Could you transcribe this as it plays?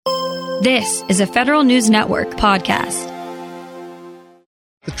This is a Federal News Network podcast.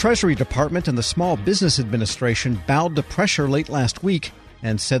 The Treasury Department and the Small Business Administration bowed to pressure late last week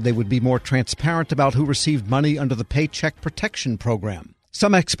and said they would be more transparent about who received money under the Paycheck Protection Program.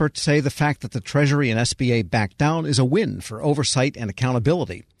 Some experts say the fact that the Treasury and SBA backed down is a win for oversight and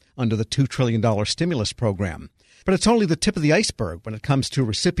accountability under the $2 trillion stimulus program. But it's only the tip of the iceberg when it comes to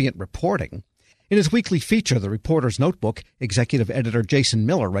recipient reporting. In his weekly feature, The Reporter's Notebook, executive editor Jason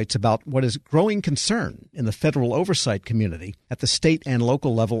Miller writes about what is growing concern in the federal oversight community at the state and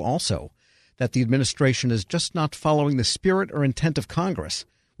local level also, that the administration is just not following the spirit or intent of Congress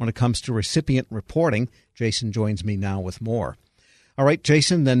when it comes to recipient reporting. Jason joins me now with more. All right,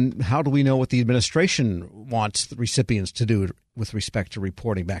 Jason, then how do we know what the administration wants the recipients to do with respect to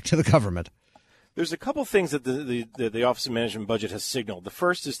reporting back to the government? There's a couple things that the Office of Management and Budget has signaled. The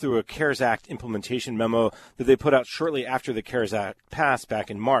first is through a CARES Act implementation memo that they put out shortly after the CARES Act passed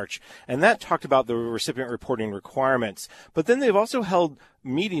back in March. And that talked about the recipient reporting requirements. But then they've also held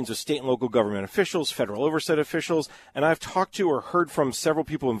meetings with state and local government officials, federal oversight officials, and I've talked to or heard from several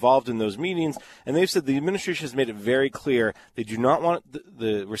people involved in those meetings, and they've said the administration has made it very clear they do not want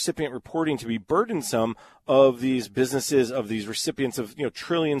the recipient reporting to be burdensome of these businesses, of these recipients of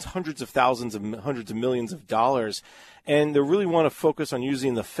trillions, hundreds of thousands of hundreds of millions of dollars. And they really want to focus on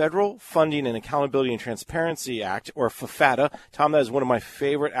using the Federal Funding and Accountability and Transparency Act, or FFATA. Tom, that is one of my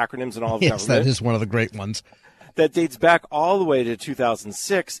favorite acronyms in all of government. Yes, that is one of the great ones. That dates back all the way to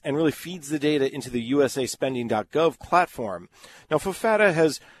 2006 and really feeds the data into the usaspending.gov platform. Now,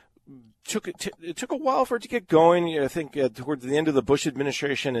 FFATA it took a while for it to get going. I think toward the end of the Bush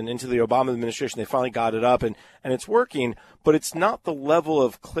administration and into the Obama administration, they finally got it up and it's working. But it's not the level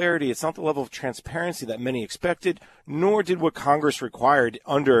of clarity, it's not the level of transparency that many expected, nor did what Congress required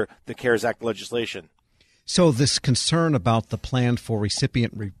under the CARES Act legislation. So this concern about the plan for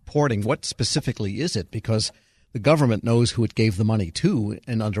recipient reporting, what specifically is it? Because the government knows who it gave the money to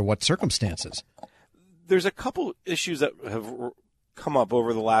and under what circumstances. There's a couple issues that have come up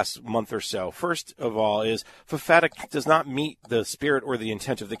over the last month or so. First of all is FFATA does not meet the spirit or the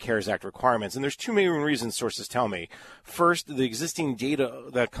intent of the CARES Act requirements. And there's two main reasons, sources tell me. First, the existing data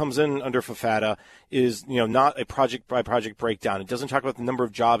that comes in under FFATA is not a project-by-project breakdown. It doesn't talk about the number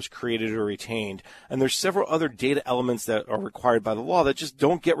of jobs created or retained. And there's several other data elements that are required by the law that just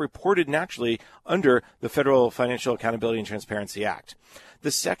don't get reported naturally under the Federal Financial Accountability and Transparency Act.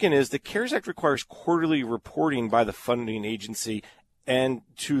 The second is the CARES Act requires quarterly reporting by the funding agency and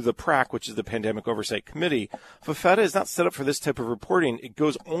to the PRAC, which is the Pandemic Oversight Committee. FFATA is not set up for this type of reporting. It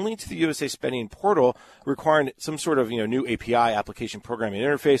goes only to the USA Spending portal, requiring some sort of new API, application programming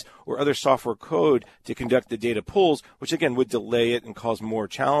interface, or other software code to conduct the data pulls, which again would delay it and cause more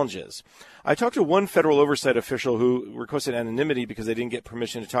challenges. I talked to one federal oversight official who requested anonymity because they didn't get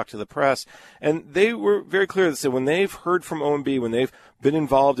permission to talk to the press, and they were very clear that when they've heard from OMB, when they've been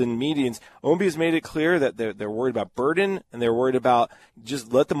involved in meetings, OMB has made it clear that they're worried about burden and they're worried about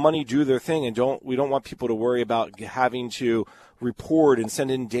just let the money do their thing, and we don't want people to worry about having to report and send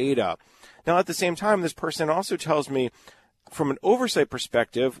in data. Now, at the same time, this person also tells me from an oversight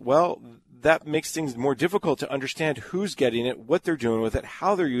perspective, well, that makes things more difficult to understand who's getting it, what they're doing with it,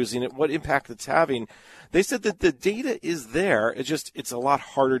 how they're using it, what impact it's having. They said that the data is there. It's a lot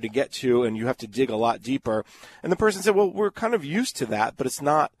harder to get to, and you have to dig a lot deeper. And the person said, well, we're kind of used to that, but it's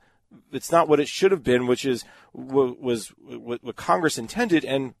not what it should have been, which is what Congress intended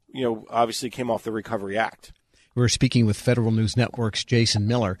and, obviously came off the Recovery Act. We're speaking with Federal News Network's Jason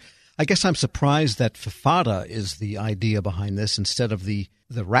Miller. I guess I'm surprised that FFATA is the idea behind this instead of the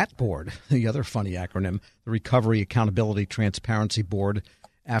RAT board, the other funny acronym, the Recovery, Accountability, Transparency Board,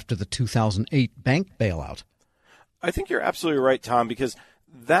 after the 2008 bank bailout. I think you're absolutely right, Tom, because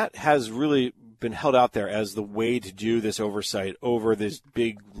that has really been held out there as the way to do this oversight over this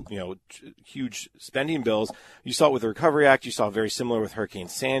big, huge spending bills. You saw it with the Recovery Act. You saw very similar with Hurricane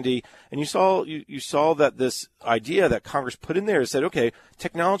Sandy. And you saw that this idea that Congress put in there said, okay,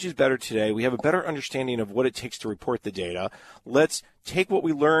 technology is better today. We have a better understanding of what it takes to report the data. Let's take what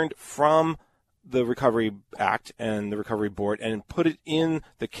we learned from the Recovery Act and the Recovery Board and put it in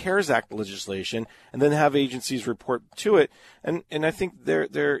the CARES Act legislation and then have agencies report to it. And I think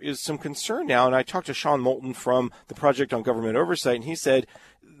there is some concern now. And I talked to Sean Moulton from the Project on Government Oversight, and he said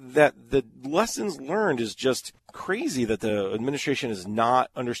that the lessons learned is just crazy, that the administration is not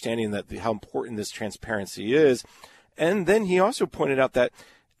understanding how important this transparency is. And then he also pointed out that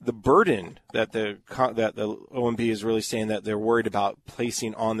the burden that the OMB is really saying that they're worried about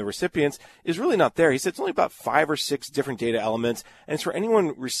placing on the recipients is really not there. He said it's only about 5 or 6 different data elements, and it's for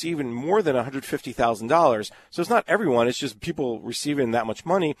anyone receiving more than $150,000. So it's not everyone; it's just people receiving that much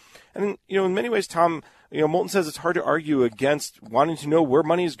money. And in many ways, Tom, Moulton says it's hard to argue against wanting to know where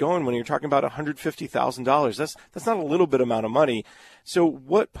money is going when you're talking about $150,000. That's not a little bit amount of money. So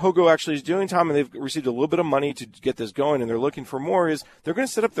what POGO actually is doing, Tom, and they've received a little bit of money to get this going, and they're looking for more, is they're going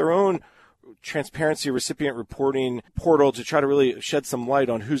to set up their own transparency recipient reporting portal to try to really shed some light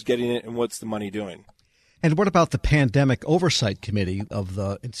on who's getting it and what's the money doing. And what about the Pandemic Oversight Committee of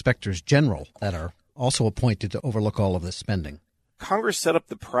the Inspectors General that are also appointed to overlook all of this spending? Congress set up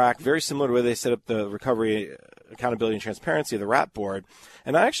the PRAC very similar to the way they set up the Recovery, Accountability, and Transparency, the RAP board.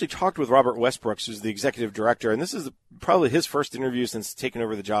 And I actually talked with Robert Westbrooks, who's the executive director, and this is probably his first interview since taking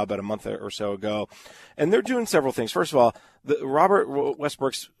over the job about a month or so ago. And they're doing several things. First of all, Robert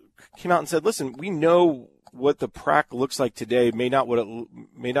Westbrooks came out and said, listen, we know what the PRAC looks like today may not what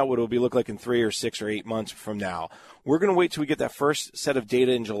it'll be look like in 3 or 6 or 8 months from now. We're going to wait till we get that first set of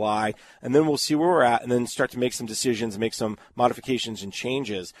data in July, and then we'll see where we're at, and then start to make some decisions, make some modifications and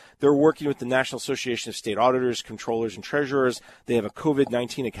changes. They're working with the National Association of State Auditors, Controllers, and Treasurers. They have a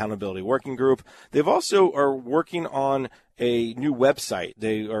COVID-19 accountability working group. They've also are working on a new website.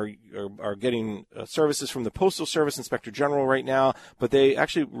 They are getting services from the Postal Service Inspector General right now, but they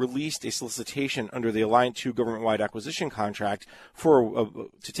actually released a solicitation under the Alliant 2 government-wide acquisition contract to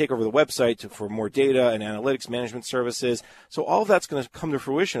take over the website for more data and analytics management services. So all of that's going to come to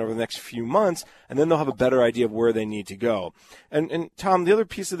fruition over the next few months, and then they'll have a better idea of where they need to go. And Tom, the other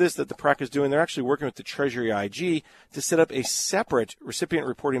piece of this that the PRAC is doing, they're actually working with the Treasury IG to set up a separate recipient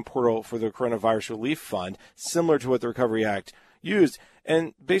reporting portal for the Coronavirus Relief Fund, similar to what the Recovery Act used.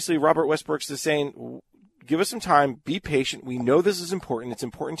 And basically, Robert Westbrooks is saying, give us some time, be patient. We know this is important. It's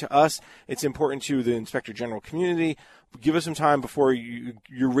important to us. It's important to the Inspector General community. Give us some time before you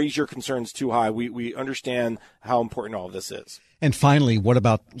raise your concerns too high. We understand how important all of this is. And finally, what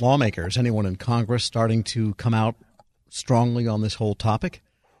about lawmakers? Anyone in Congress starting to come out strongly on this whole topic?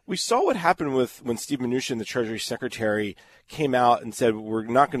 We saw what happened when Steve Mnuchin, the Treasury Secretary, came out and said we're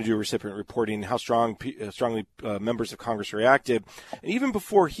not going to do recipient reporting, how strongly members of Congress reacted. And even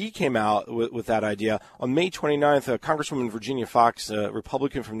before he came out with that idea, on May 29th, Congresswoman Virginia Fox, a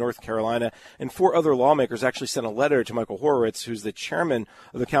Republican from North Carolina, and 4 other lawmakers actually sent a letter to Michael Horowitz, who's the chairman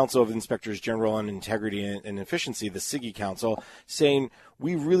of the Council of Inspectors General on Integrity and Efficiency, the SIGI Council, saying,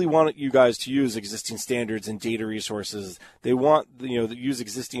 we really want you guys to use existing standards and data resources. They want to use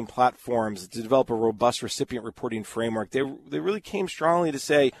existing platforms to develop a robust recipient reporting framework. They really came strongly to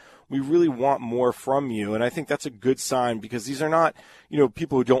say, we really want more from you. And I think that's a good sign, because these are not,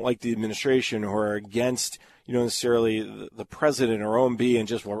 people who don't like the administration or are against, necessarily the president or OMB and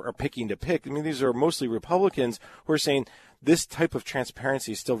just are picking to pick. I mean, these are mostly Republicans who are saying this type of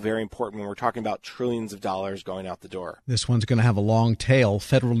transparency is still very important when we're talking about trillions of dollars going out the door. This one's going to have a long tail.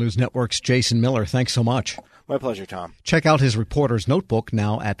 Federal News Network's Jason Miller, thanks so much. My pleasure, Tom. Check out his reporter's notebook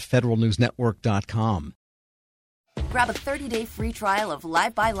now at federalnewsnetwork.com. Grab a 30-day free trial of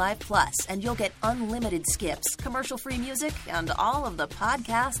Live by Live Plus, and you'll get unlimited skips, commercial-free music, and all of the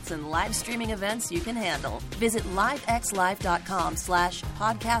podcasts and live streaming events you can handle. Visit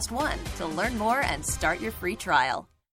livexlive.com/podcast1 to learn more and start your free trial.